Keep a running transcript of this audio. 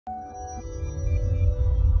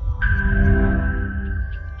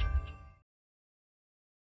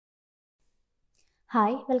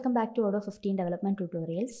Hi, welcome back to Odoo 15 development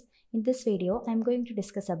tutorials. In this video, I am going to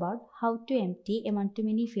discuss about how to empty a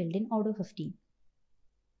one-to-many field in Odoo 15.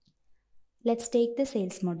 Let's take the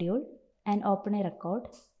sales module and open a record.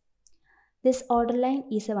 This order line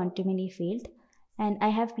is a one-to-many field and I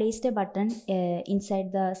have placed a button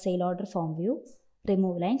inside the sale order form view,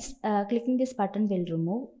 remove lines. Clicking this button will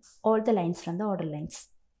remove all the lines from the order lines.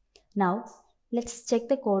 Now, let's check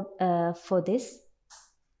the code for this.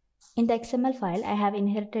 In the XML file, I have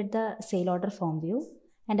inherited the sale order form view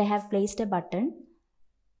and I have placed a button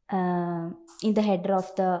in the header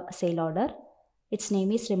of the sale order. Its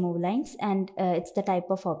name is remove lines and it's the type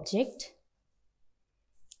of object.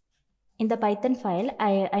 In the Python file,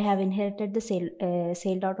 I have inherited the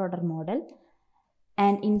sale.order model,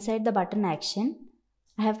 and inside the button action,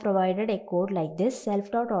 I have provided a code like this: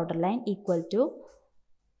 self.orderline equal to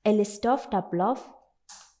a list of tuple of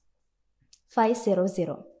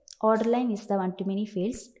 500. Order line is the one-to-many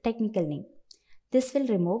field's technical name. This will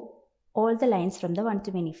remove all the lines from the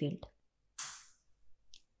one-to-many field.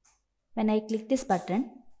 When I click this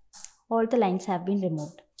button, all the lines have been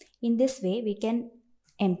removed. In this way, we can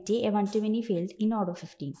empty a one-to-many field in Odoo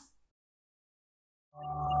 15.